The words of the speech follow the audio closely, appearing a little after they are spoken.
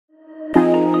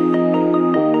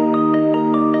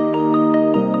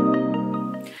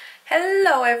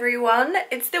Hello everyone,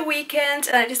 it's the weekend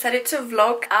and I decided to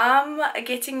vlog. I'm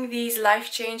getting these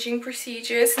life-changing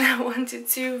procedures and I wanted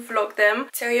to vlog them,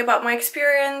 tell you about my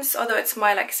experience, although it's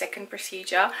my second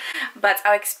procedure, but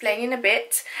I'll explain in a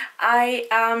bit. I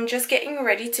am just getting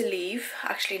ready to leave,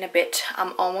 actually in a bit.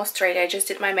 I'm almost ready. I just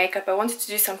did my makeup. I wanted to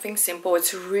do something simple.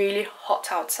 It's really hot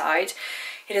outside.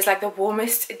 It is the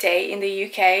warmest day in the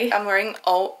UK. I'm wearing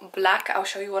all black. I'll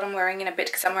show you what I'm wearing in a bit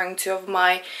because I'm wearing two of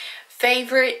my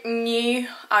favorite new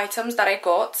items that I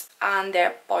got, and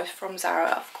they're both from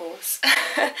Zara, of course.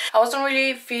 I wasn't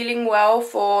really feeling well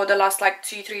for the last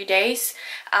 2-3 days,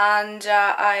 and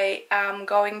I am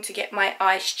going to get my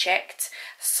eyes checked.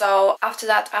 So after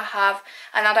that I have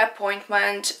another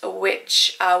appointment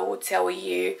which I will tell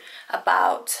you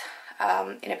about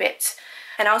in a bit.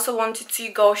 And I also wanted to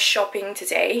go shopping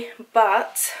today,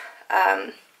 but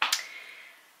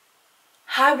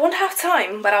I won't have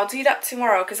time, but I'll do that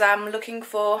tomorrow because I'm looking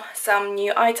for some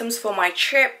new items for my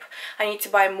trip. I need to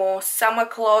buy more summer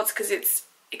clothes because it's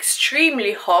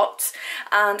extremely hot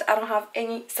and I don't have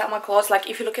any summer clothes.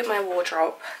 If you look at my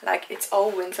wardrobe, it's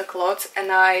all winter clothes,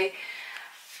 and I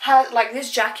had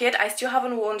this jacket. I still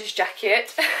haven't worn this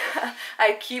jacket.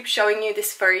 I keep showing you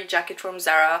this furry jacket from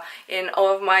Zara in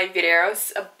all of my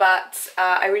videos, but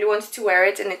I really wanted to wear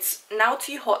it and it's now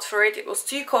too hot for it. It was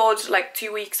too cold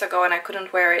 2 weeks ago and I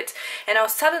couldn't wear it, and now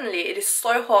suddenly it is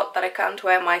so hot that I can't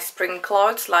wear my spring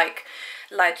clothes like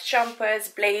light jumpers,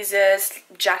 blazers,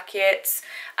 jackets,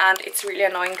 and it's really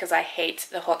annoying because I hate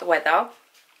the hot weather.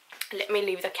 Let me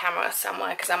leave the camera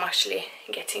somewhere because I'm actually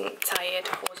getting tired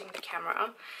holding the camera.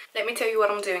 Let me tell you what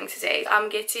I'm doing today. I'm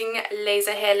getting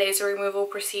laser removal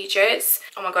procedures.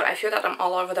 Oh my god, I feel that I'm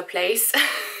all over the place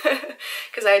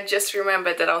because I just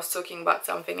remembered that I was talking about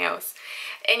something else.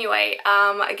 Anyway,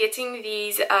 getting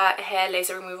these hair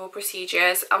laser removal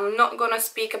procedures. I'm not gonna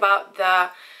speak about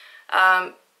the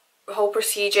whole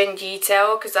procedure in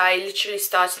detail because I literally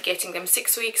started getting them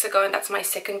 6 weeks ago and that's my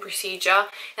second procedure,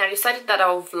 and I decided that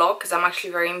I'll vlog because I'm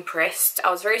actually very impressed.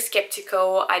 I was very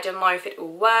skeptical. I don't know if it will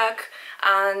work,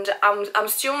 and I'm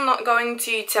still not going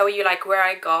to tell you where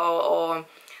I go or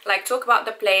talk about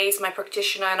the place, my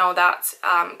practitioner and all that,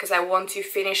 because I want to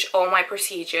finish all my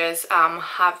procedures. I'm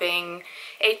having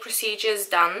 8 procedures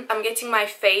done. I'm getting my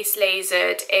face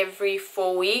lasered every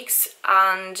 4 weeks,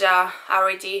 and I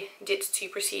already did 2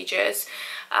 procedures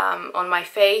on my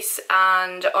face,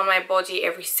 and on my body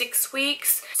every 6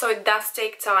 weeks. So it does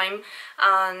take time,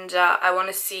 and I want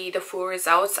to see the full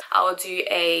results. I'll do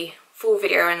a full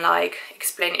video and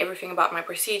explain everything about my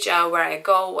procedure, where I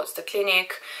go, what's the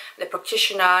clinic, the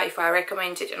practitioner, if I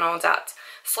recommend it and all that.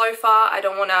 So far I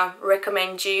don't want to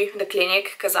recommend you the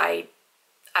clinic because I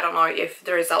don't know if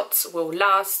the results will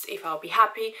last, if I'll be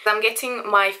happy. I'm getting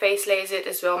my face lasered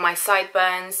as well, my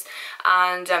sideburns,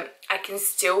 and I can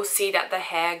still see that the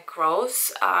hair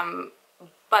grows,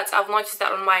 but I've noticed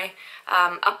that on my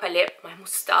upper lip, my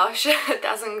moustache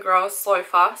doesn't grow so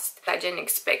fast. I didn't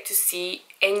expect to see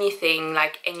anything,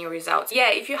 any results.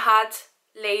 Yeah, if you had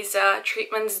laser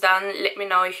treatments done, let me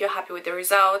know if you're happy with the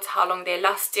results, how long they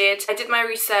lasted. I did my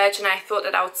research and I thought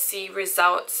that I would see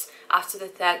results after the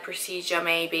 3rd procedure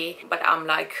maybe, but I'm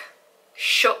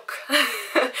shook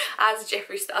as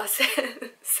Jeffree Star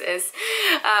says.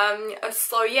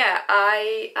 So yeah,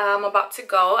 I am about to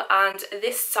go, and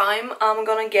this time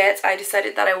I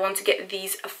decided that I want to get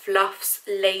these fluffs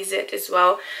lasered as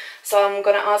well. So I'm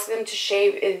gonna ask them to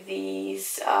shave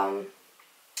these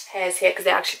hairs here because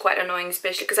they're actually quite annoying,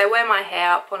 especially because I wear my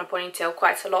hair up on a ponytail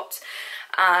quite a lot,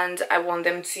 and I want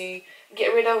them to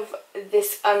get rid of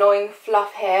this annoying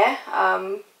fluff hair.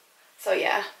 So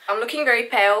yeah, I'm looking very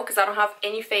pale because I don't have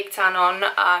any fake tan on.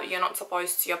 You're not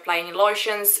supposed to apply any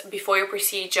lotions before your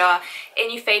procedure,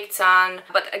 any fake tan.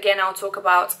 But again, I'll talk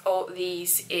about all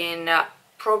these in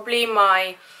probably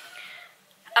my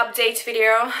update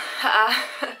video.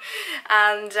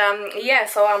 Yeah,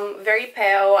 so I'm very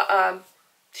pale,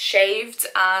 shaved,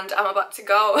 and I'm about to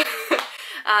go.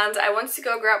 And I want to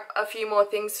go grab a few more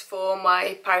things for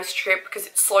my Paris trip because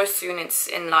it's so soon. It's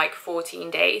in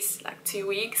 14 days, 2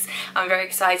 weeks. I'm very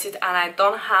excited, and I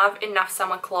don't have enough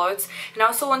summer clothes. And I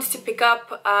also wanted to pick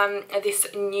up this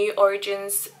new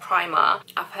Origins primer.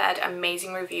 I've heard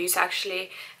amazing reviews actually.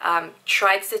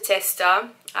 Tried the tester,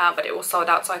 but it was sold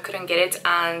out, so I couldn't get it,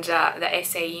 and the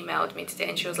SA emailed me today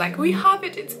and she was like, we have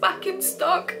it, it's back in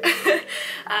stock.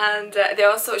 And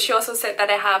she also said that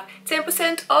I have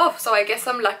 10% off, so I guess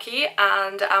I'm lucky,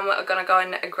 and I'm gonna go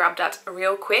and grab that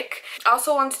real quick. I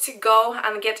also wanted to go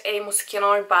and get a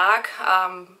Moschino bag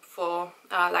for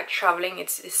like traveling.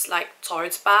 It's this like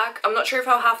tote bag. I'm not sure if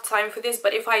I'll have time for this,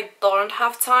 but if I don't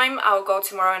have time, I'll go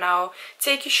tomorrow and I'll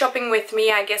take you shopping with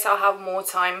me. I guess I'll have more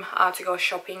time to go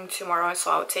shopping tomorrow,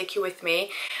 so I'll take you with me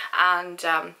and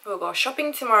we'll go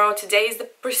shopping tomorrow. Today is the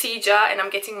procedure and I'm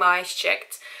getting my eyes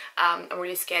checked. I'm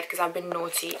really scared because I've been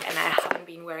naughty and I haven't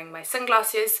been wearing my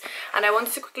sunglasses, and I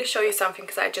wanted to quickly show you something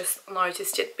because I just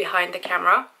noticed it behind the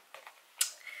camera.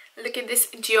 Look at this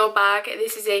Dior bag.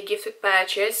 This is a gift with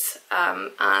purchase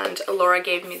and Laura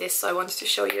gave me this, so I wanted to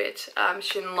show you it.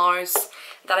 She knows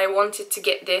that I wanted to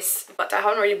get this, but I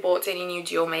haven't really bought any new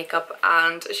Dior makeup,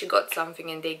 and she got something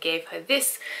and they gave her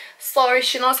this. So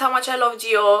she knows how much I love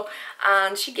Dior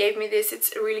and she gave me this.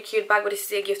 It's a really cute bag, but this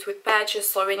is a gift with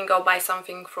purchase, so when you go buy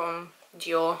something from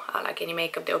Dior, like any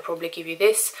makeup, they'll probably give you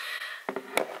this.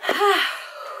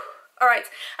 Alright,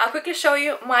 I'll quickly show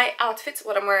you my outfit,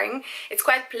 what I'm wearing. It's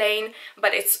quite plain,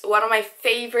 but it's one of my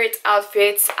favorite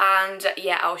outfits, and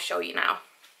yeah, I'll show you now.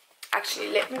 Actually,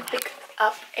 let me pick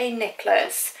up a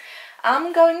necklace.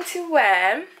 I'm going to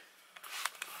wear...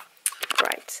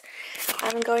 Right,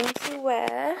 I'm going to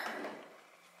wear...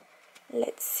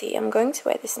 Let's see, I'm going to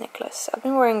wear this necklace. I've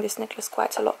been wearing this necklace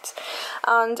quite a lot.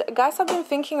 And guys, I've been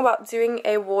thinking about doing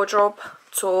a wardrobe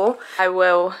tour. I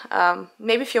will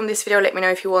maybe film this video, let me know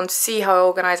if you want to see how I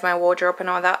organize my wardrobe and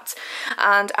all that.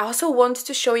 And I also wanted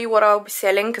to show you what I'll be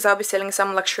selling, because I'll be selling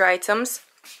some luxury items.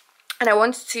 And I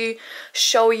wanted to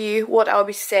show you what I'll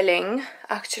be selling.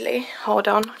 Actually, hold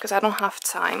on, because I don't have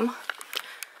time.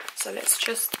 So let's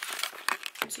just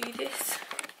do this.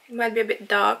 It might be a bit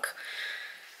dark.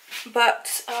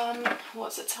 But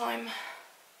what's the time?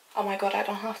 Oh my god, I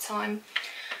don't have time.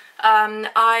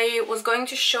 I was going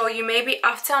to show you maybe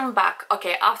after I'm back.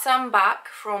 Okay, after I'm back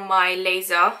from my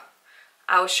laser,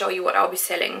 I'll show you what I'll be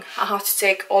selling. I have to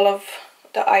take all of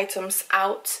the items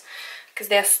out because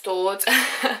they're stored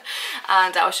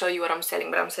and I'll show you what I'm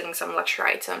selling, but I'm selling some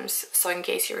luxury items, so in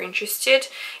case you're interested.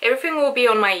 Everything will be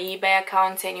on my eBay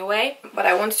account anyway, but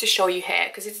I wanted to show you here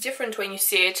because it's different when you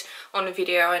see it on a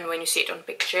video and when you see it on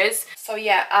pictures. So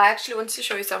yeah, I actually wanted to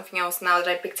show you something else now that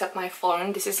I picked up my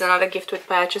phone. This is another gift with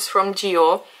purchase from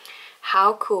Dior.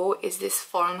 How cool is this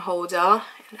phone holder?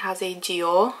 It has a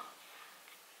Dior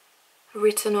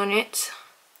written on it.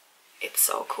 It's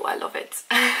so cool, I love it.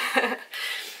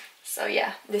 So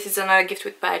yeah, this is another gift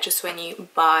with purchase when you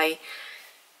buy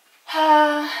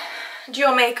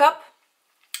Dior makeup.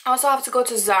 I also have to go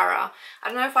to Zara. I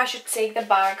don't know if I should take the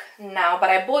bag now, but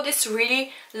I bought this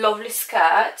really lovely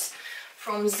skirt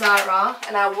from Zara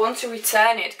and I want to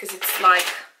return it because it's like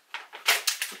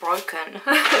broken.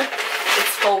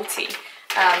 It's faulty.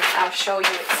 I'll show you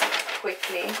it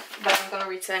quickly, but I'm gonna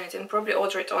return it and probably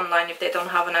order it online if they don't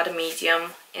have another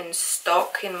medium in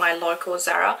stock in my local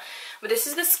Zara. But this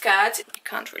is the skirt. You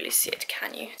can't really see it,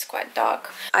 can you? It's quite dark.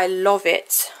 I love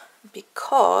it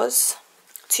because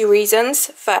two reasons.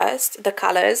 First, the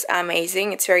colors are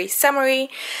amazing. It's very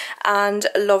summery and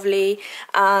lovely.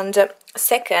 And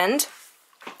second,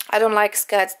 I don't like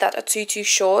skirts that are too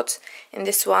short. And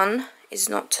this one is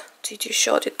not too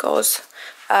short. It goes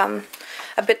a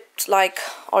bit like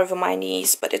over my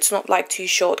knees, but it's not like too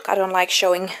short. I don't like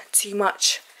showing too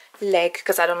much leg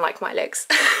because I don't like my legs.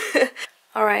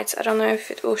 Alright, I don't know if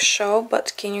it will show,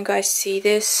 but can you guys see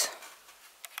this?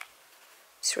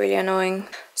 It's really annoying.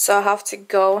 So I have to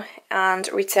go and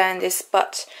return this,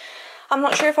 but I'm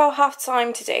not sure if I'll have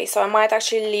time today, so I might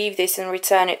actually leave this and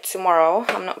return it tomorrow.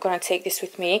 I'm not gonna take this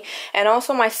with me. And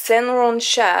also my Saint Laurent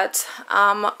shirt,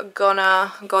 I'm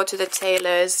gonna go to the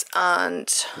tailors and...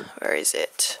 where is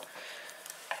it?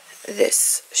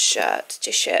 This shirt,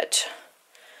 t-shirt.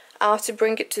 I have to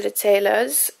bring it to the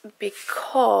tailors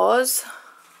because...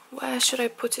 where should I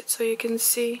put it so you can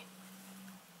see?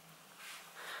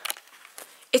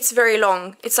 It's very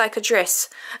long. It's like a dress.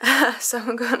 So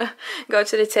I'm gonna go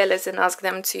to the tailors and ask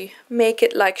them to make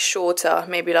it like shorter,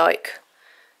 maybe like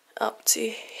up to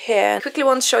here. Quickly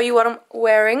want to show you what I'm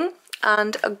wearing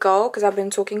and go because I've been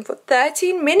talking for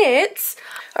 13 minutes.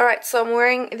 Alright, so I'm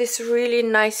wearing this really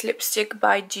nice lipstick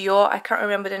by Dior. I can't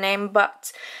remember the name,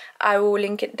 but I will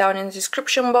link it down in the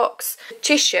description box. The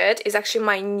t-shirt is actually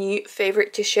my new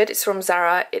favorite t-shirt. It's from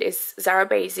Zara. It is Zara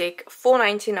Basic,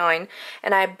 $4.99,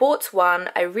 and I bought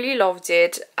one. I really loved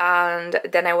it, and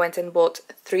then I went and bought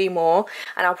 3 more,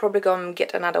 and I'll probably go and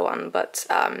get another one, but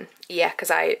yeah, because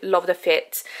I love the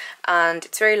fit and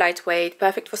it's very lightweight,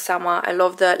 perfect for summer. I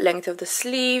love the length of the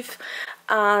sleeve.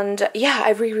 And yeah,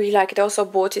 I really like it. I also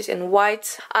bought it in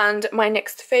white. And my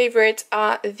next favorite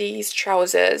are these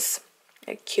trousers,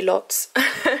 culottes.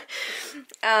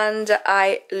 And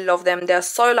I love them. They're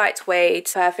so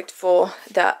lightweight, perfect for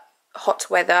the hot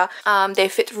weather. They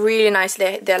fit really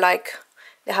nicely.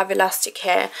 They have elastic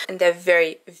hair and they're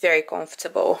very, very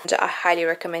comfortable. And I highly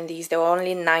recommend these. They were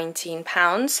only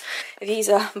 £19. These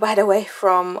are, by the way,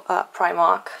 from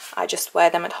Primark. I just wear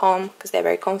them at home because they're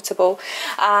very comfortable.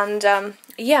 And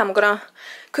yeah, I'm gonna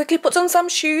quickly put on some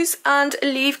shoes and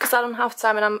leave because I don't have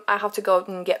time, and I have to go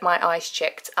and get my eyes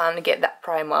checked and get that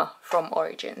primer from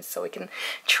Origins so we can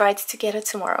try it together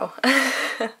tomorrow.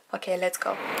 Okay, let's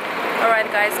go. Alright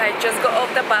guys, I just got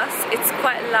off the bus. It's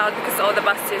quite loud because all the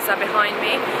buses are behind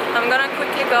me. I'm gonna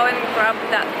quickly go and grab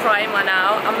that primer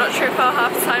now. I'm not sure if I'll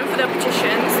have time for the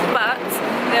opticians, but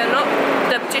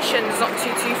the optician is not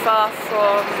too far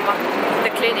from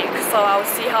the clinic, so I'll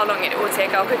see how long it will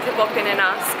take. I'll quickly pop in and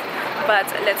ask, but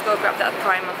let's go grab that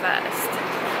primer first.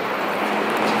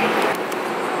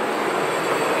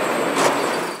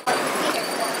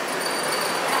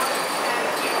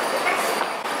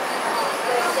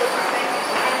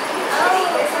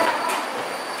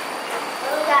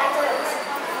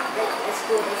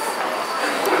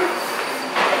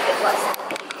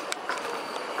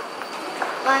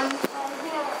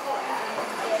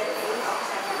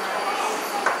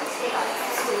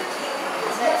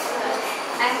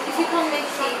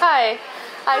 Hi,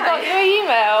 I got your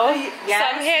email, yes, so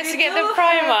I'm here to get the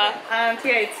primer. And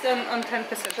yeah, it's done on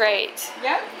 10%. Great.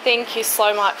 Yeah. Thank you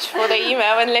so much for the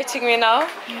email and letting me know.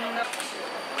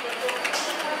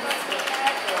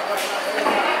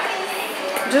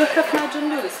 Do you have my John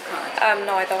Lewis card?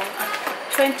 No, I don't.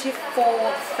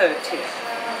 2430.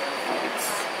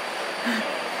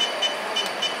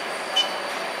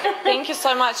 Thank you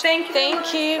so much. Thank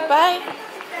you. Bye.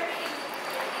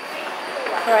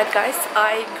 Alright guys,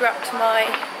 I grabbed my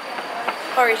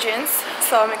Origins,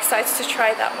 so I'm excited to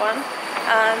try that one.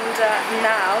 And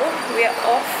now we are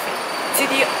off to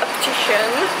the optician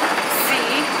to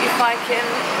see if I can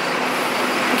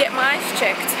get my eyes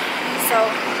checked. So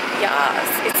yes,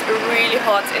 it's really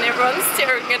hot and everyone's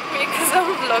staring at me because I'm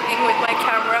vlogging with my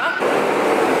camera.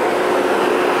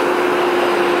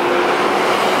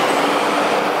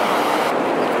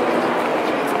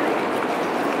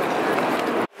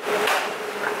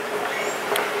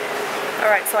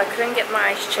 Alright, so I couldn't get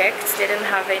my eyes checked. They didn't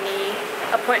have any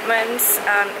appointments.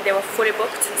 They were fully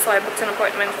booked, so I booked an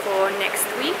appointment for next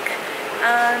week.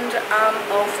 And I'm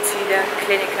off to the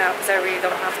clinic now because I really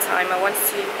don't have time. I want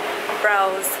to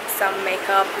browse some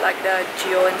makeup like the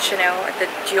Dior and Chanel at the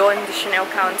Dior and the Chanel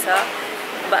counter,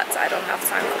 but I don't have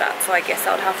time for that, so I guess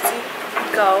I'll have to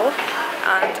go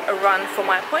and run for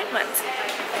my appointment.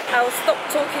 I'll stop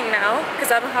talking now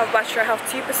because I don't have battery. I have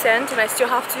 2% and I still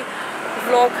have to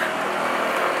vlog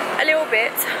a little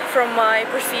bit from my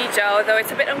procedure, although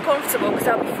it's a bit uncomfortable because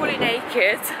I'll be fully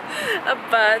naked,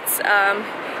 but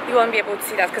you won't be able to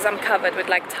see that because I'm covered with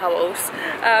like towels.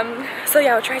 So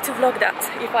yeah, I'll try to vlog that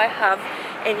if I have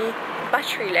any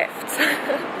battery left.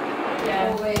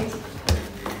 Yeah. Always.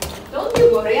 Don't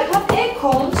you worry, I have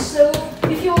aircon, so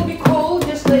if you will be cold,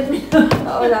 just let me know.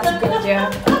 Oh, that's good, yeah.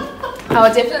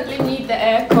 I'll definitely need the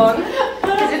aircon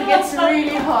because it gets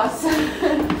really hot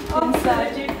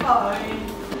inside. You're fine.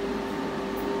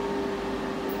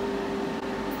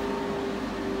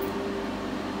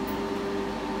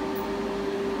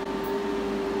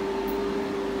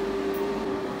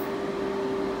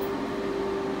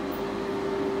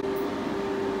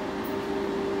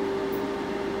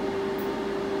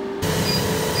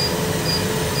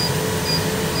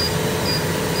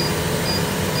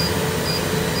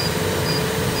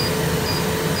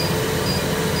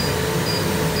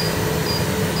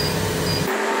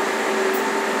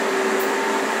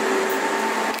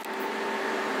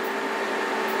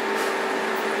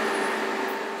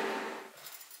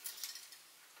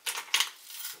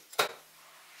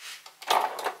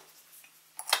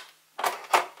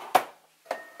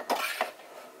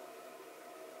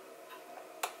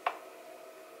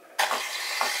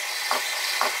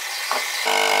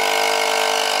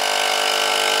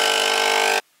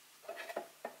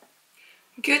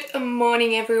 Good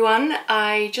morning everyone.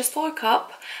 I just woke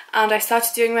up and I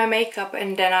started doing my makeup,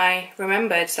 and then I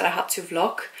remembered that I had to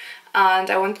vlog and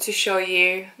I wanted to show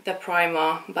you the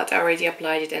primer, but I already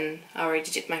applied it and I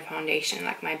already did my foundation,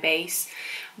 like my base.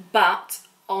 But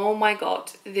oh my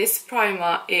god, this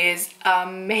primer is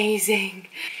amazing.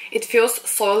 It feels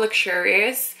so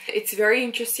luxurious. It's very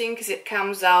interesting because it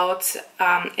comes out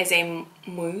as a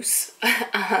mousse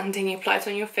and then you apply it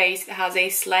on your face. It has a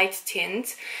slight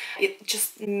tint. It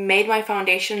just made my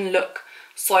foundation look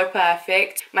so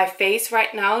perfect. My face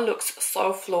right now looks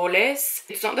so flawless.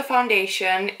 It's not the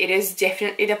foundation, it is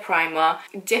definitely the primer.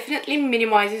 It definitely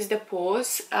minimizes the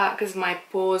pores because my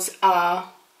pores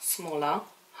are smaller,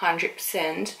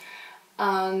 100%.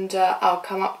 and I'll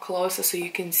come up closer so you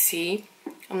can see.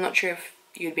 I'm not sure if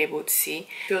you'll be able to see.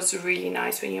 It feels really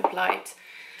nice when you apply it.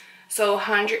 So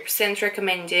 100%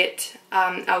 recommend it.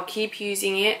 I'll keep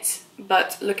using it,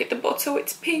 but look at the bottle,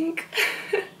 it's pink.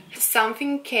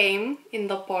 Something came in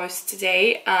the post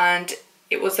today and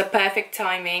it was the perfect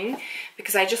timing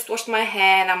because I just washed my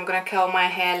hair and I'm gonna curl my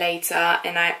hair later,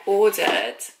 and I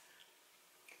ordered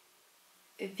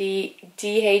the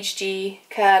DHD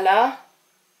curler,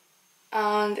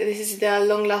 and this is the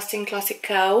long lasting classic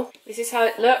curl. This is how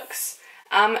it looks.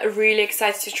 I'm really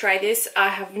excited to try this. I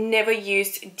have never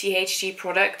used DHD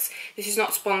products. This is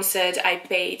not sponsored, I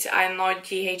paid. I know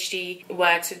DHD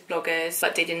works with bloggers,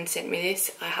 but they didn't send me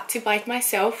this. I had to buy it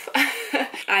myself.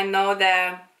 I know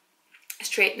their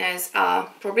straighteners are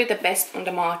probably the best on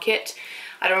the market.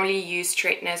 I don't really use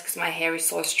straighteners because my hair is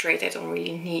so straight. I don't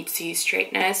really need to use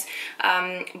straighteners.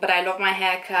 But I love my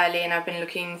hair curly and I've been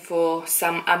looking for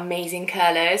some amazing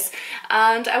curlers.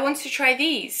 And I want to try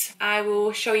these. I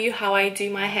will show you how I do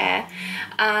my hair.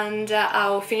 And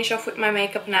I'll finish off with my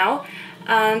makeup now.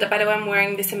 And by the way, I'm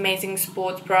wearing this amazing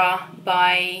sports bra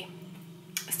by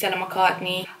Stella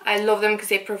McCartney. I love them because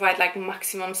they provide like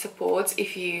maximum support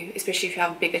especially if you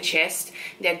have a bigger chest.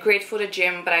 They're great for the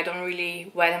gym, but I don't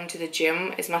really wear them to the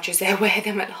gym as much as I wear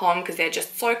them at home because they're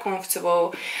just so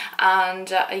comfortable. And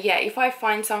yeah, if I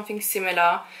find something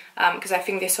similar, because I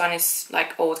think this one is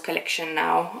like old collection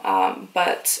now,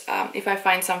 but if I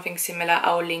find something similar,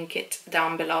 I'll link it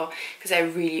down below because I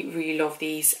really love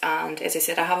these. And as I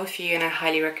said, I have a few and I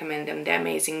highly recommend them. They're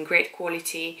amazing, great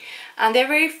quality, and they're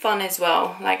very fun as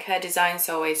well. Like her design's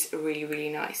always really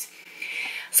nice.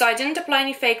 So I didn't apply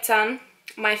any fake tan.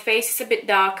 My face is a bit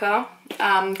darker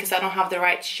because I don't have the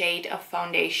right shade of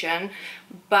foundation,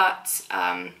 but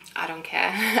I don't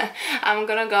care. I'm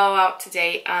gonna go out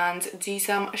today and do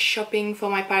some shopping for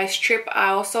my Paris trip. I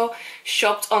also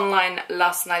shopped online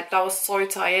last night, but I was so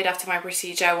tired after my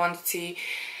procedure. I wanted to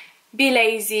be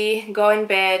lazy, go in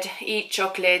bed, eat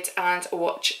chocolate and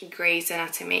watch Grey's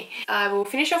Anatomy. I will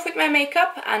finish off with my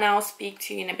makeup and I'll speak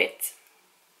to you in a bit.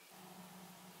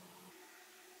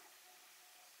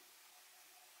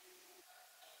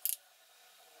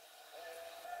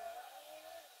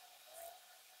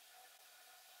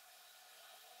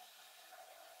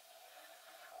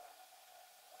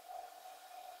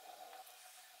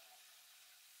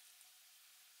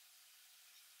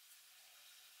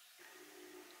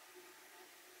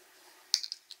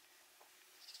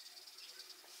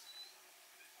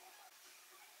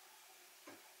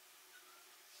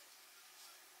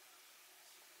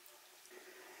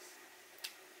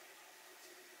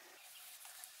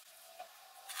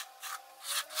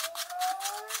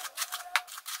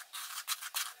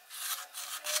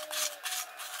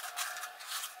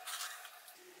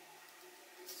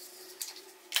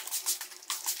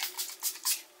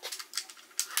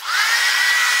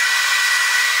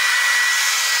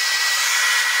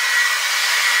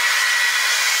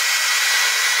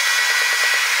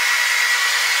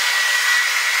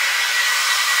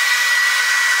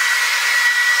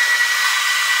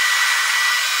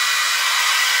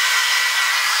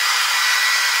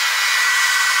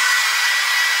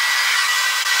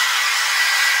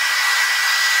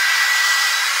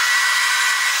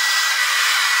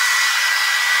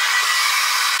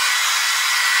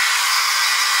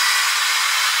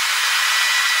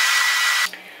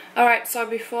 Alright, so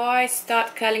before I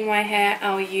start curling my hair,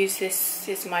 I'll use this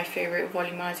is my favorite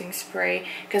volumizing spray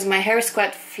because my hair is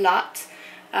quite flat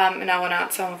and I want to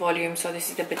add some volume. So this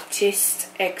is the Batiste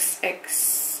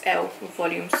XXL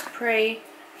volume spray.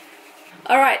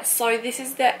 Alright, so this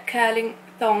is the curling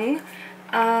thong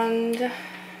and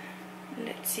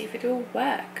let's see if it will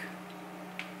work.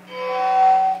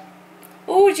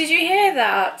 Oh, did you hear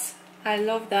that? I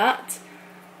love that.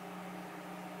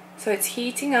 So it's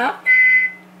heating up.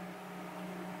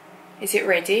 Is it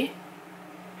ready?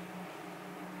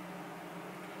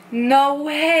 No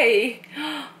way!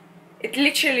 It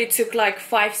literally took like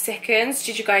 5 seconds.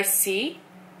 Did you guys see?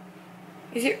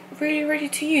 Is it really ready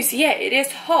to use? Yeah, it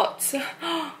is hot.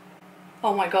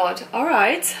 Oh my god.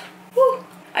 Alright.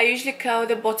 I usually curl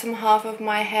the bottom half of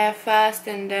my hair first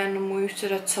and then move to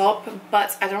the top,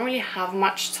 but I don't really have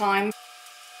much time.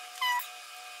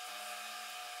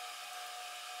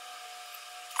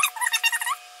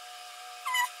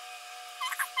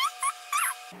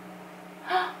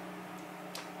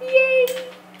 Yay!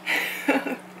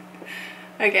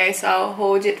 Okay, so I'll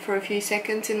hold it for a few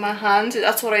seconds in my hand.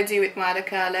 That's what I do with my other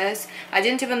curlers. I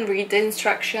didn't even read the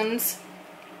instructions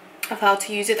of how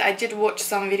to use it. I did watch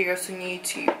some videos on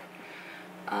YouTube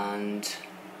and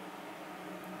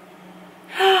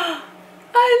I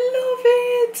love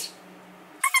it!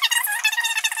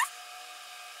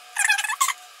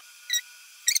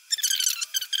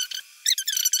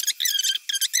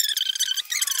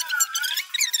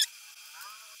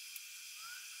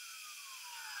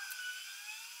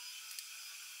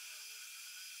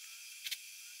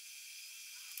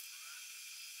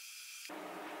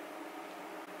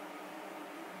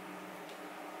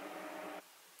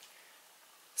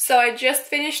 So I just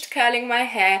finished curling my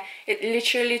hair. It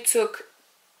literally took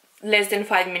less than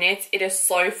 5 minutes. It is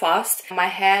so fast. My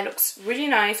hair looks really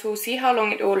nice. We'll see how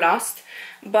long it will last,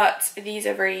 but these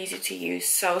are very easy to use.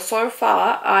 So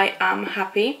far I am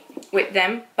happy with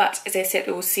them, but as I said,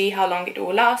 we'll see how long it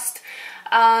will last.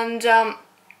 And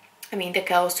I mean, the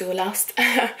curls will last.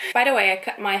 By the way, I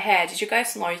cut my hair. Did you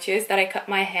guys notice that I cut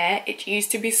my hair? It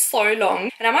used to be so long,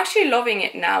 and I'm actually loving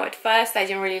it now. At first I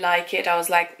didn't really like it. I was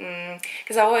like,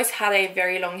 because I always had a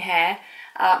very long hair,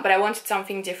 but I wanted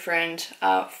something different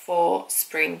for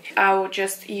spring. I will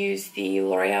just use the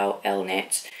L'Oreal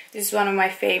Elnet. This is one of my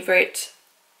favorite,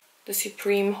 the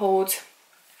Supreme Hold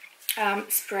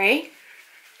spray.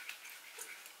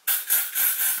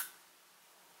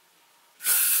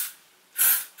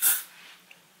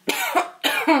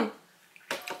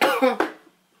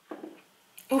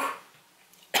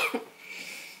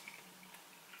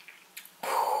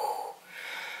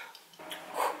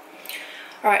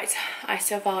 Alright, I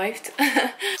survived. I'll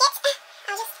just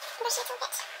brush it a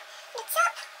bit. The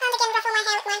top, and again ruffle my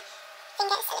hair with my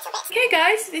fingers a little bit. Okay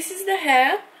guys, this is the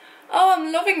hair. Oh,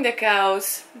 I'm loving the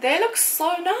curls. They look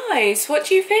so nice. What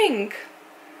do you think?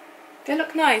 They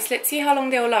look nice. Let's see how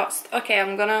long they'll last. Okay,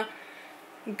 I'm gonna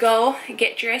go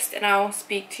get dressed and I'll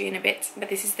speak to you in a bit. But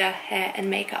this is the hair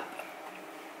and makeup.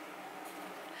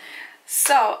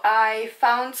 So I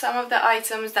found some of the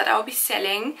items that I'll be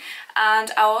selling, and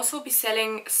I'll also be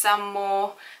selling some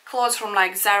more clothes from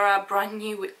like Zara, brand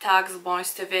new with tags,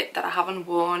 most of it that I haven't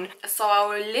worn. So I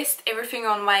will list everything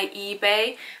on my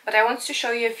eBay, but I want to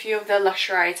show you a few of the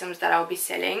luxury items that I'll be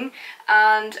selling.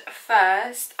 And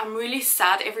first, I'm really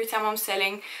sad every time I'm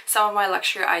selling some of my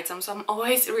luxury items. I'm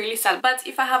always really sad, but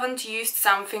if I haven't used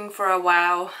something for a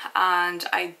while and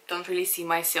I don't really see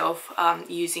myself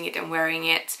using it and wearing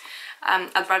it,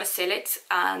 I'd rather sell it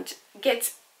and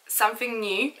get something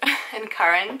new and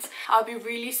current. I'll be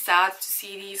really sad to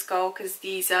see these go because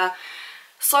these are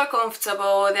so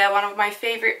comfortable. They're one of my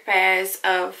favorite pairs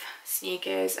of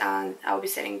sneakers, and I'll be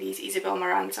selling these Isabel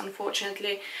Marants.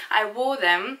 Unfortunately, I wore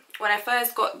them when I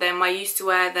first got them. I used to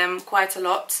wear them quite a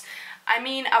lot. I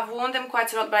mean, I've worn them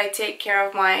quite a lot, but I take care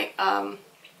of my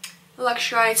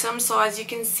luxury items, so as you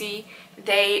can see,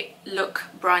 they look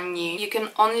brand new. You can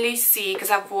only see, because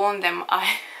I've worn them,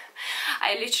 I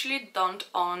literally don't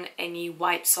own any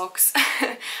white socks.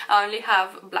 I only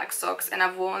have black socks, and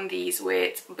I've worn these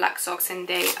with black socks, and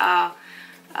they are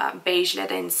beige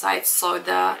leather inside, so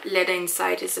the leather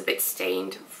inside is a bit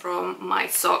stained from my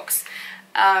socks.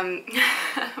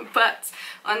 But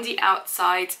on the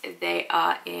outside they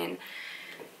are in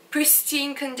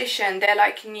pristine condition. They're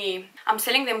like new. I'm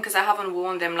selling them because I haven't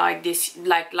worn them like this,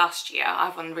 like last year.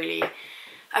 I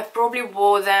probably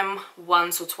wore them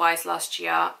once or twice last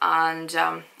year, and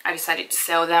I decided to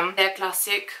sell them. They're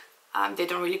classic. They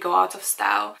don't really go out of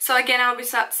style. So again, I'll be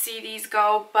sad to see these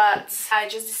go, but I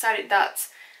just decided that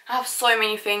I have so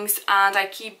many things and I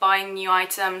keep buying new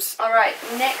items. Alright,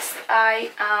 next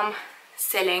I am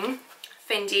selling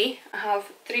Fendi. I have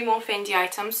 3 more Fendi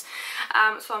items.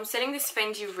 So I'm selling this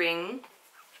Fendi ring.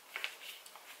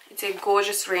 It's a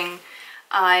gorgeous ring.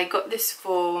 I got this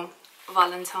for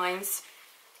Valentine's.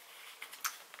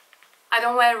 I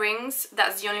don't wear rings,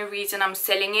 that's the only reason I'm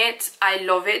selling it. I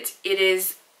love it. It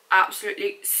is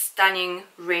absolutely stunning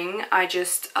ring. I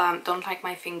just don't like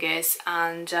my fingers,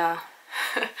 and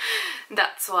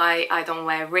that's why I don't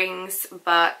wear rings.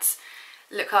 But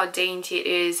look how dainty it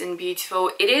is and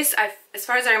beautiful. It is, as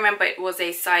far as I remember, it was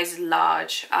a size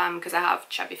large because I have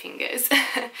chubby fingers.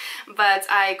 But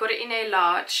I got it in a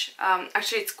large.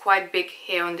 Actually, it's quite big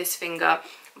here on this finger,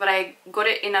 but I got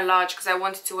it in a large because I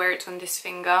wanted to wear it on this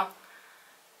finger.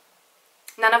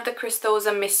 None of the crystals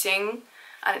are missing,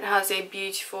 and it has a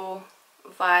beautiful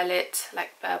violet,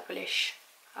 like purplish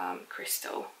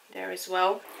crystal there as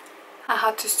well. I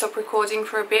had to stop recording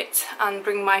for a bit and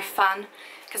bring my fan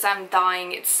because I'm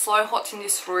dying. It's so hot in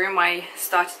this room. I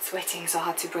started sweating, so I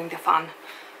had to bring the fan.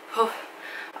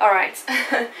 Alright,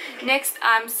 next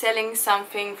I'm selling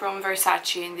something from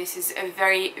Versace, and this is a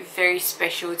very, very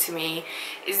special to me.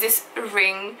 It's this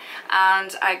ring,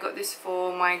 and I got this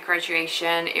for my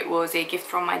graduation. It was a gift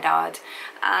from my dad,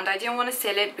 and I didn't want to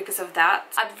sell it because of that.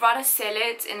 I'd rather sell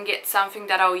it and get something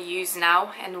that I'll use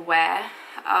now and wear.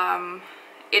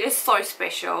 It is so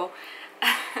special.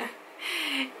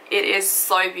 It is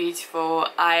so beautiful.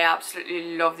 I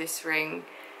absolutely love this ring.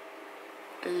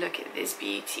 Look at this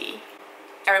beauty.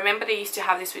 I remember they used to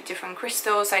have this with different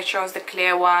crystals. I chose the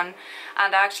clear one,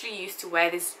 and I actually used to wear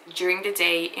this during the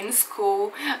day in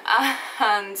school,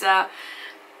 and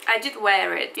I did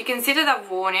wear it. You can see that I've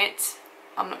worn it.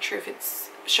 I'm not sure if it's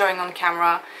showing on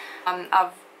camera.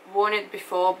 I've worn it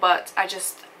before, but I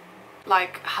just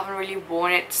like haven't really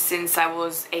worn it since I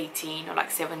was 18 or like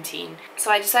 17.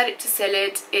 So I decided to sell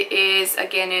it. It is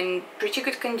again in pretty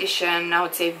good condition. I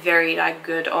would say very like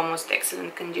good, almost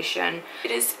excellent condition. It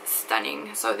is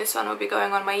stunning. So this one will be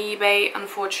going on my eBay.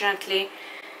 Unfortunately,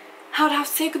 I would have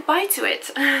to say goodbye to it.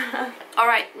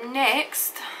 Alright,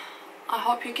 next, I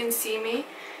hope you can see me.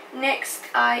 Next,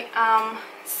 I am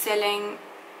selling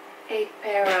a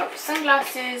pair of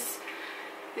sunglasses.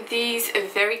 These are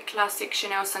very classic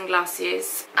Chanel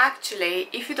sunglasses. Actually,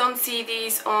 if you don't see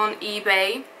these on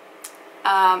eBay,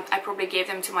 I probably gave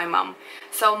them to my mum.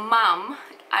 So mum,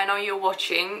 I know you're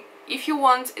watching. If you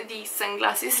want these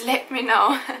sunglasses, let me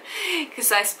know.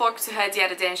 Because I spoke to her the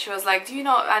other day and she was like, do you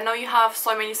know, I know you have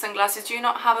so many sunglasses, do you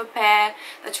not have a pair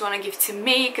that you want to give to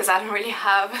me? Because I don't really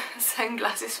have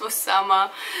sunglasses for summer.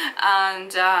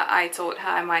 And I told her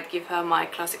I might give her my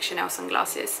classic Chanel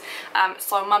sunglasses.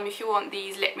 So mum, if you want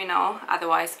these, let me know.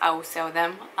 Otherwise I will sell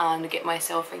them and get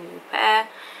myself a new pair.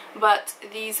 But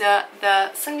these are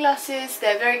the sunglasses.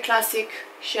 They're very classic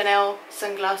Chanel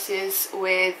sunglasses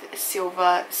with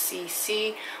silver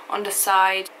CC on the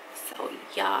side. So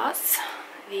yes,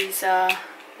 these are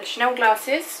the Chanel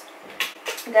glasses.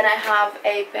 Then I have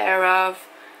a pair of,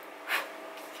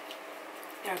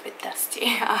 they're a bit dusty,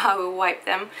 I will wipe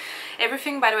them.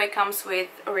 Everything, by the way, comes with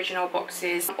original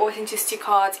boxes, authenticity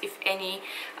cards if any.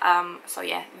 So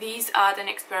yeah, these are the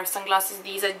next pair of sunglasses.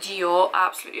 These are Dior. I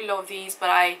absolutely love these,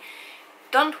 but I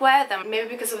don't wear them, maybe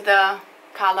because of the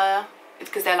color,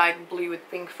 because they're like blue with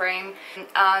pink frame,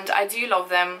 and I do love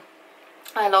them.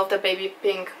 I love the baby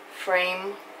pink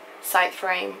frame, side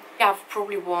frame. I've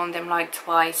probably worn them like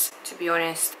twice, to be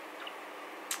honest.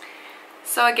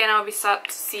 So again, I'll be sad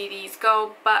to see these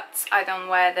go, but I don't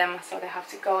wear them, so they have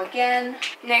to go again.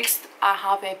 Next, I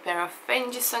have a pair of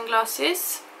Fendi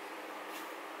sunglasses.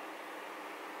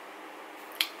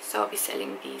 So I'll be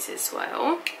selling these as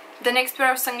well. The next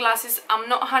pair of sunglasses, I'm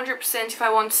not 100% if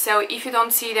I want to sell. If you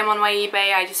don't see them on my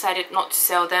eBay, I decided not to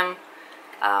sell them.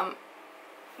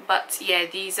 But yeah,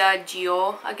 these are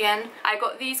Dior again. I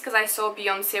got these because I saw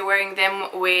Beyonce wearing them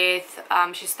with,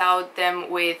 she styled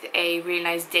them with a really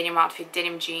nice denim outfit,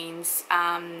 denim jeans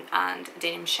and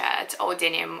denim shirt, or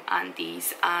denim and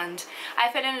these. And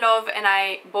I fell in love and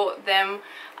I bought them.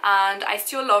 And I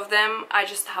still love them. I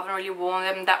just haven't really worn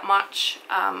them that much,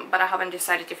 but I haven't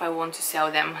decided if I want to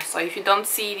sell them. So if you don't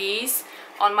see these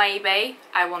on my eBay,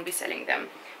 I won't be selling them.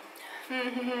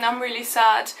 I'm really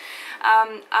sad.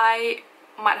 I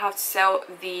might have to sell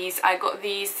these. I got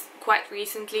these quite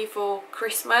recently for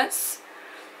Christmas.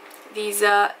 These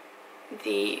are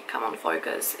the, come on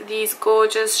focus, these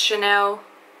gorgeous Chanel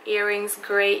earrings,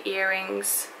 grey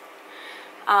earrings,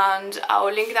 and I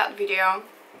will link that video.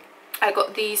 I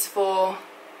got these for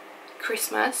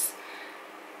Christmas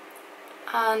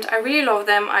and I really love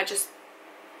them. I just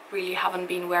really haven't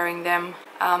been wearing them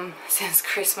since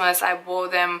Christmas. I wore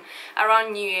them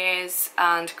around New Year's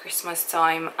and Christmas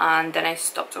time, and then I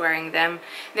stopped wearing them.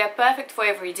 They're perfect for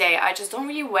every day. I just don't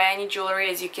really wear any jewelry,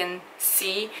 as you can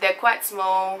see. They're quite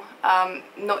small,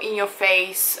 not in your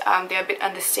face. They're a bit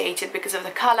understated because of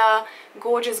the color.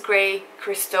 Gorgeous grey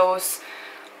crystals.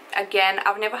 Again,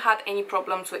 I've never had any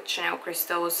problems with Chanel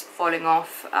crystals falling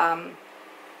off.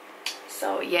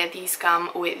 So yeah, these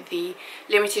come with the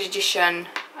limited edition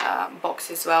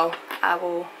box as well. I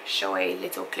will show a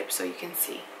little clip so you can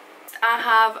see. I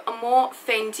have a more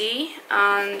Fendi,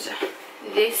 and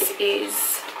this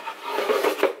is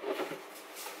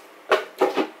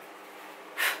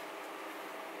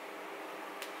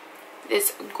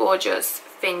this gorgeous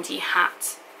Fendi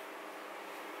hat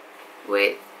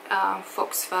with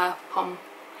fox fur pom,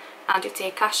 and it's a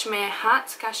cashmere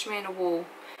hat, cashmere and wool,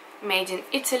 made in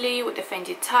Italy with the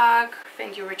Fendi tag,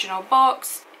 Fendi original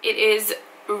box. It is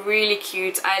really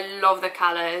cute. I love the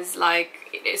colors. Like,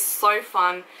 it is so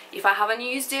fun. If I haven't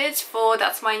used it for,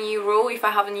 that's my new rule, if I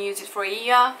haven't used it for a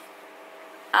year,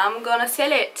 I'm gonna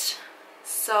sell it.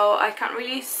 So I can't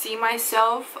really see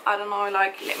myself, I don't know,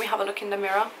 like, let me have a look in the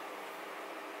mirror,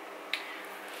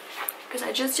 because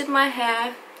I just did my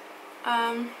hair.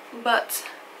 But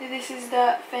this is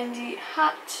the Fendi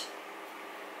hat.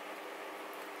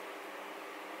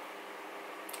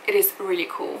 It is really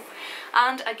cool.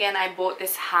 And again, I bought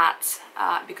this hat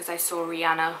because I saw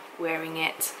Rihanna wearing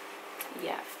it.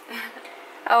 Yeah.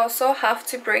 I also have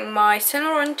to bring my Saint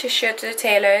Laurent t-shirt to the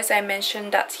tailors. I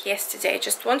mentioned that yesterday.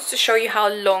 Just wanted to show you how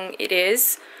long it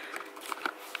is.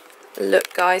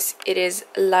 Look guys, it is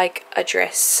like a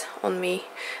dress on me.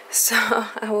 So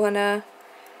I wanna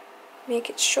make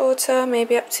it shorter,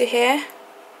 maybe up to here,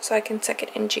 so I can tuck it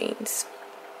in jeans.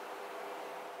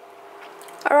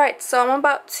 Alright, so I'm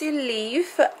about to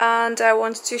leave and I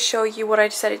wanted to show you what I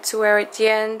decided to wear at the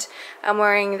end. I'm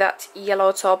wearing that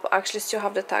yellow top. I actually still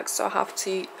have the tags, so I have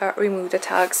to remove the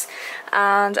tags.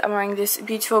 And I'm wearing this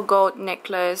beautiful gold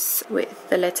necklace with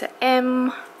the letter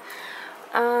M.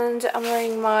 And I'm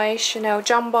wearing my Chanel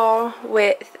jumper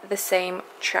with the same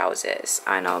trousers.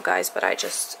 I know, guys, but I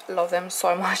just love them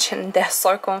so much and they're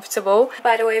so comfortable.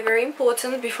 By the way, very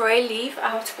important, before I leave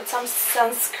I have to put some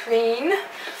sunscreen.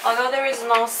 Although there is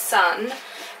no sun,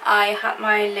 I had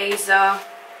my laser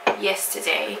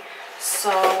yesterday,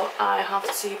 so I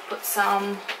have to put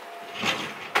some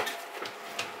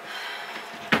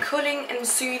cooling and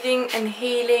soothing and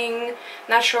healing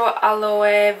natural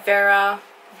aloe vera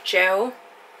gel.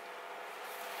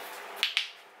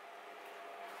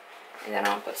 And then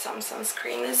I'll put some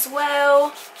sunscreen as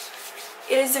well.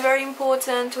 It is very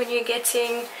important when you're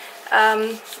getting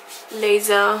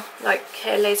laser, like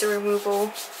hair laser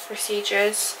removal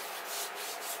procedures.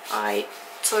 I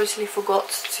totally forgot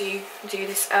to do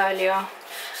this earlier.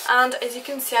 And as you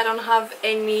can see, I don't have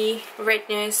any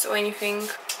redness or anything.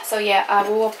 So yeah, I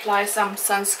will apply some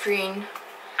sunscreen,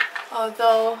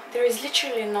 although there is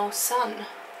literally no sun.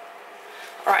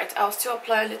 Alright, I'll still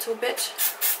apply a little bit.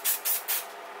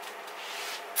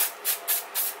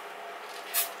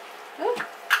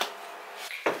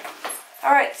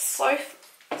 Alright,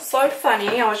 so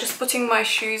funny. I was just putting my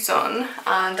shoes on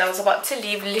and I was about to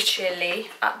leave, literally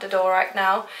at the door right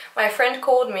now. My friend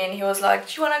called me and he was like,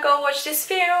 do you want to go watch this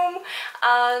film?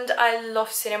 And I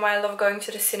love cinema, I love going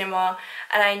to the cinema,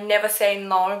 and I never say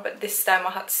no, but this time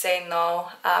I had to say no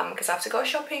because I have to go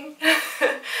shopping.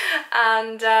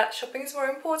 And shopping is more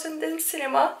important than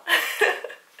cinema.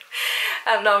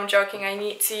 No, I'm joking. I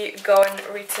need to go and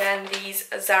return these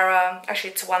Zara,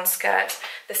 actually it's one skirt,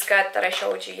 the skirt that I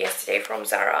showed you yesterday from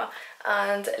Zara,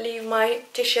 and leave my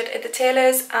t-shirt at the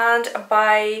tailor's and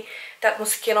buy that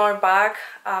Moschino bag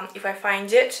if I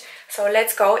find it. So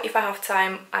let's go. If I have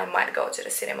time, I might go to the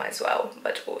cinema as well,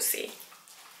 but we'll see.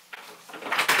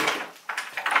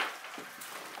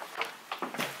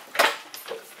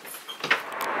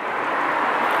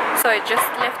 So I just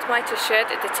left my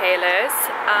t-shirt at the tailor's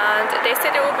and they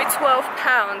said it will be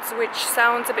 £12, which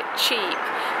sounds a bit cheap.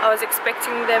 I was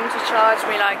expecting them to charge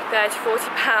me like £30–40,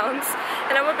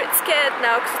 and I'm a bit scared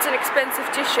now because it's an expensive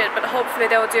t-shirt, but hopefully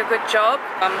they'll do a good job.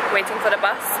 I'm waiting for the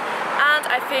bus and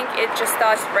I think it just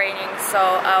started raining, so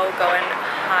I'll go and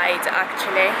hide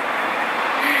actually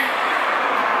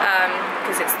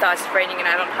because it started raining and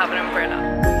I don't have an umbrella.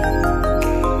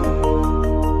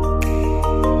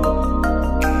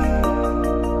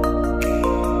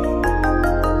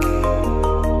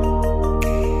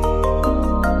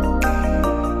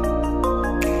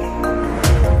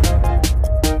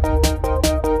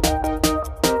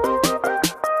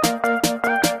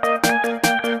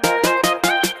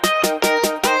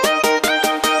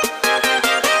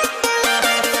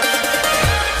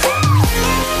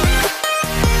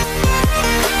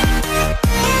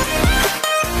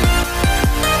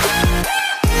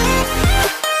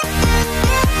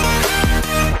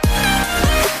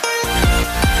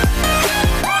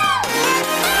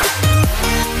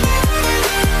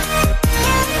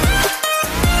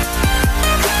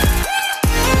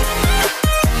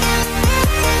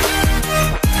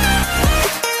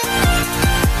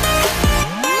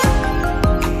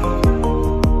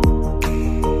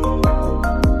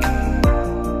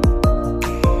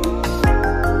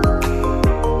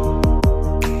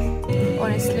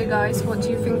 What do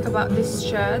you think about this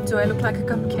shirt? Do I look like a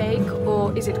cupcake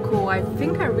or is it cool? I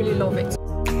think I really love it.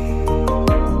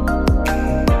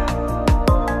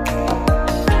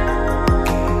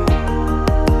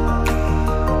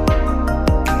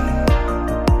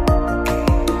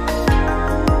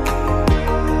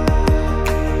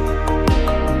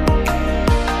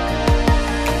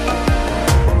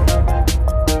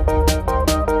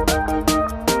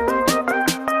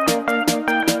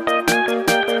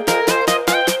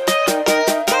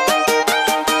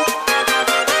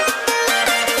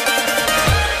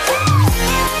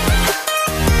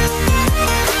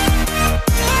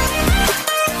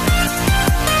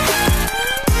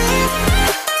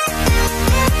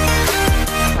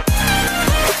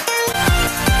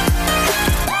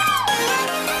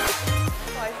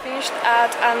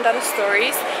 Andada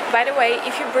Stories. By the way,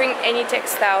 if you bring any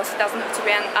textiles, it doesn't have to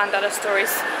be an Andada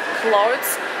Stories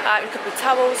clothes. It could be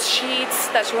towels, sheets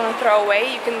that you want to throw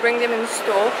away. You can bring them in the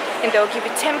store and they'll give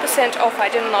you 10% off. I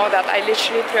didn't know that. I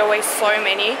literally threw away so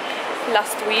many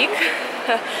last week.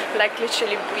 Like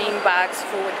literally bean bags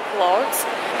full with clothes.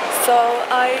 So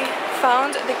I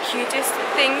found the cutest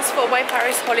things for my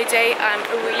Paris holiday. I'm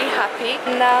really happy.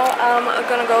 Now I'm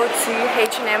gonna go to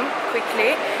H&M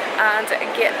quickly and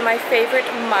get my favorite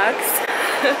mugs.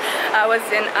 I was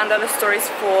in under the stories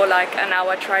for like an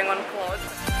hour trying on clothes.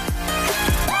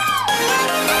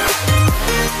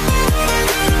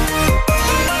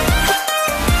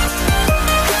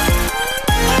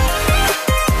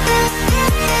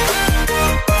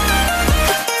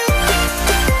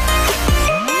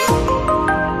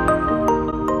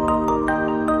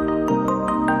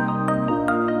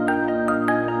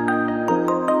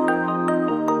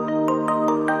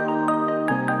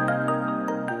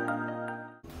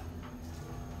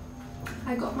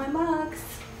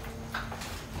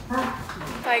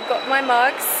 I got my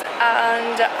mugs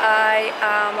and I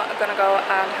am gonna go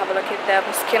and have a look at the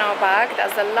Moschino bag.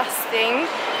 That's the last thing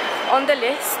on the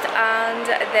list, and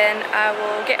then I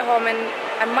will get home and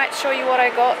I might show you what I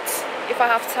got if I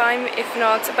have time. If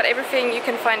not, but everything, you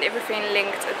can find everything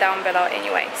linked down below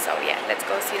anyway. So yeah, let's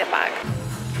go see the bag.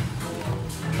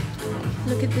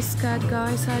 Look at this skirt,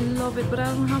 guys. I love it, but I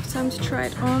don't have time to try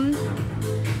it on.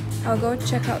 I'll go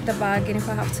check out the bag, and if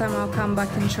I have time I'll come back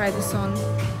and try this on.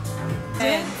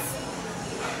 Hi.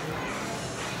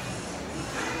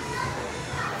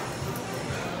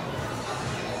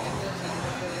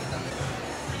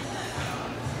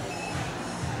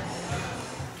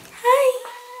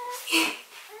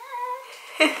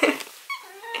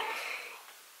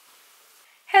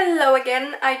 Hello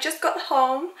again. I just got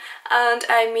home and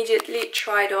I immediately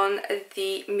tried on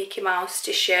the Mickey Mouse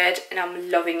t-shirt and I'm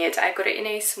loving it. I got it in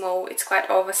a small. It's quite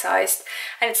oversized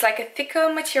and it's like a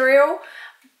thicker material,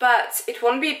 but it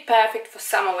won't be perfect for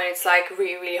summer when it's like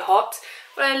really hot.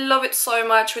 But I love it so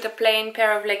much. With a plain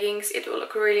pair of leggings it will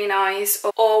look really nice,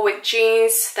 or with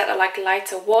jeans that are like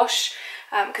lighter wash,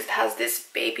 because it has this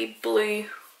baby blue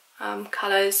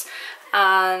colors,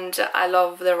 and I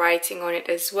love the writing on it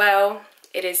as well.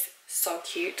 It is so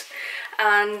cute.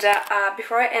 And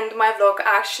before I end my vlog,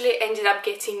 I actually ended up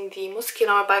getting the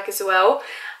Moschino bag as well.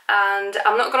 And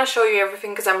I'm not gonna show you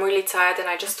everything because I'm really tired and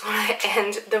I just want to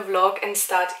end the vlog and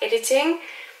start editing.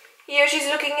 Here she's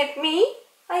looking at me.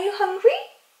 Are you hungry?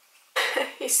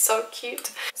 He's so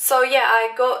cute. So yeah,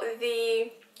 I got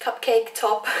the cupcake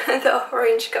top, the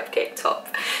orange cupcake top.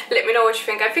 Let me know what you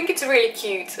think. I think it's really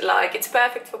cute. Like, it's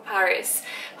perfect for Paris.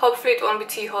 Hopefully it won't be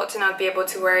too hot and I'll be able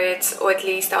to wear it, or at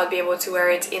least I'll be able to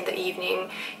wear it in the evening.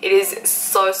 It is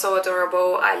so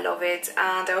adorable. I love it.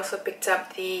 And I also picked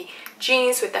up the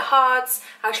jeans with the hearts.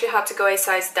 I actually had to go a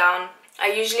size down. I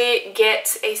usually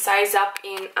get a size up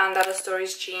in Under the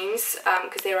Stories jeans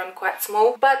because they run quite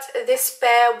small, but this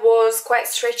pair was quite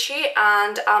stretchy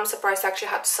and I'm surprised I actually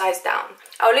had to size down.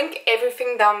 I'll link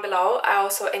everything down below. I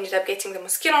also ended up getting the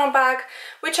Moschino bag,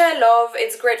 which I love.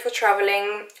 It's great for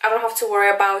traveling. I don't have to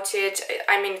worry about it.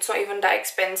 I mean, it's not even that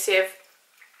expensive,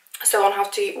 so I don't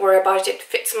have to worry about it. It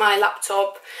fits my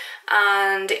laptop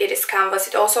and it is canvas.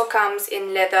 It also comes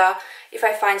in leather. If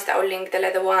I find it, I'll link the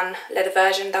leather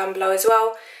version down below as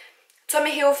well.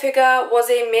 Tommy Hilfiger was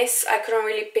a miss. I couldn't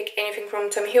really pick anything from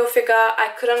Tommy Hilfiger.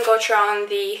 I couldn't go try on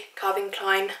the Calvin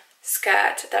Klein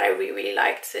skirt that I really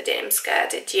liked, the denim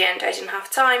skirt. At the end I didn't have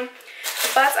time,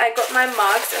 but I got my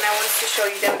mugs and I wanted to show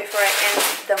you them before I end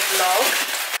the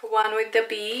vlog. One with the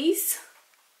bees.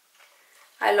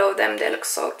 I love them, they look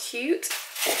so cute.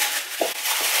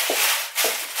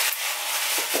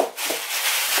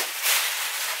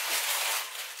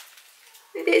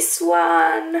 This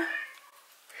one,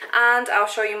 and I'll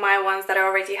show you my ones that I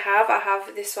already have. I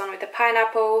have this one with the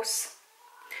pineapples,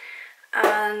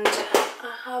 and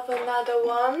I have another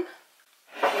one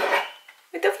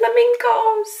with the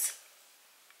flamingos.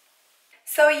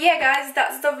 So yeah guys,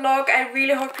 that's the vlog. I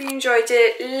really hope you enjoyed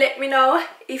it. Let me know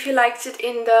if you liked it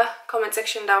in the comment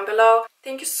section down below.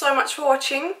 Thank you so much for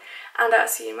watching and I'll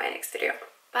see you in my next video.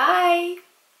 Bye!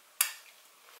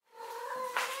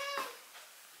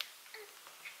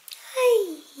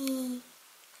 Hi!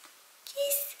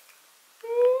 Kiss!